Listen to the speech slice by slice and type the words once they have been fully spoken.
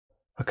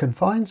A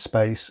confined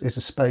space is a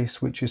space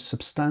which is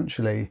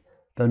substantially,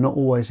 though not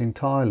always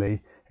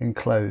entirely,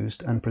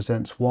 enclosed and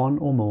presents one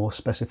or more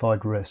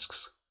specified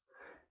risks.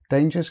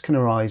 Dangers can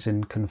arise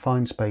in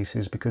confined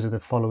spaces because of the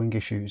following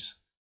issues: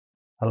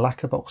 a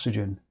lack of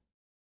oxygen,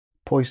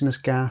 poisonous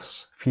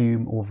gas,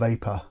 fume or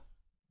vapour,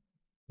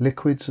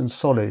 liquids and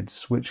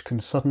solids which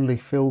can suddenly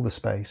fill the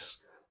space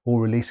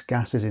or release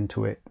gases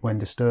into it when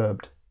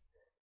disturbed,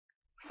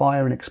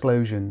 fire and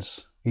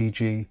explosions,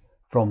 e.g.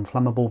 from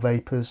flammable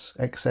vapours,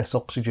 excess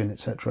oxygen,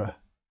 etc.,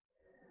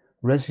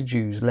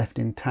 residues left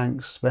in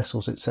tanks,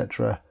 vessels,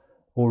 etc.,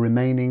 or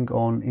remaining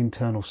on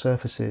internal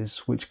surfaces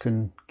which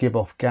can give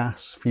off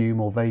gas, fume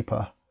or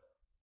vapour,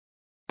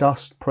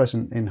 dust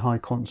present in high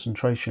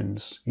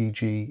concentrations,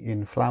 e.g.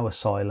 in flour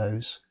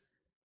silos,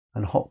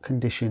 and hot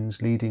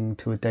conditions leading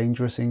to a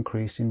dangerous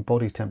increase in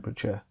body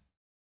temperature.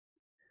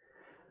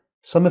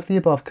 Some of the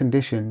above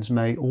conditions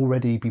may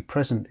already be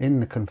present in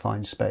the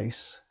confined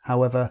space.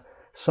 However,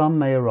 some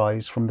may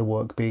arise from the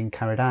work being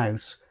carried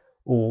out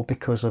or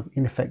because of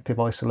ineffective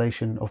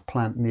isolation of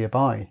plant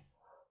nearby,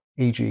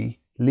 e.g.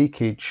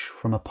 leakage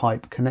from a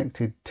pipe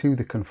connected to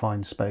the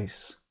confined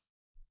space.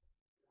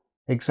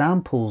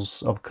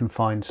 Examples of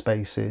confined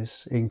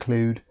spaces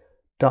include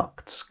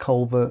ducts,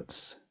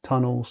 culverts,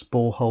 tunnels,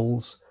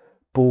 boreholes,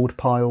 board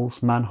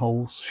piles,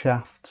 manholes,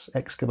 shafts,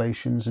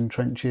 excavations and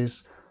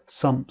trenches,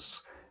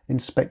 sumps,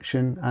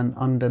 inspection and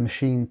under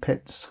machine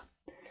pits,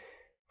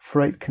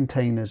 freight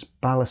containers,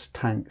 ballast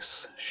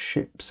tanks,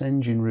 ships'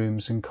 engine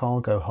rooms and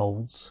cargo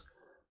holds,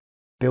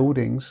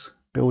 buildings,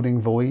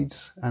 building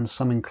voids and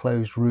some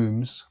enclosed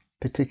rooms,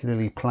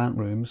 particularly plant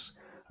rooms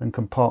and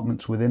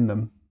compartments within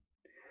them,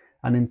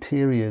 and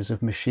interiors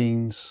of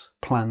machines,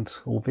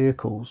 plant or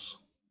vehicles.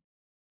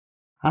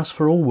 As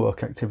for all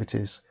work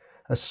activities,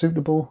 a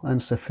suitable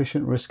and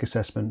sufficient risk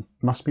assessment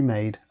must be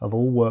made of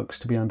all works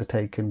to be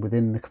undertaken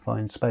within the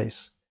confined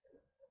space.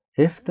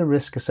 If the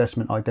risk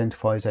assessment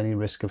identifies any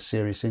risk of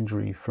serious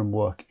injury from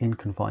work in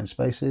confined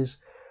spaces,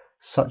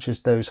 such as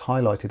those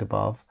highlighted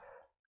above,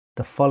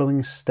 the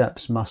following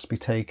steps must be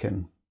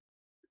taken.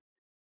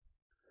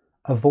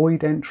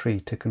 Avoid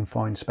entry to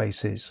confined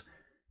spaces,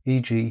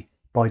 e.g.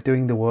 by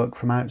doing the work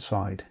from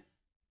outside.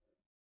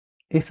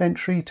 If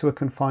entry to a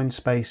confined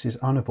space is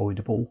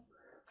unavoidable,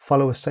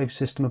 follow a safe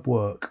system of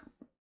work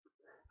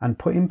and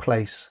put in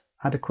place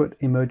adequate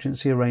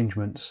emergency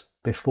arrangements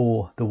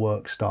before the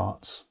work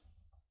starts.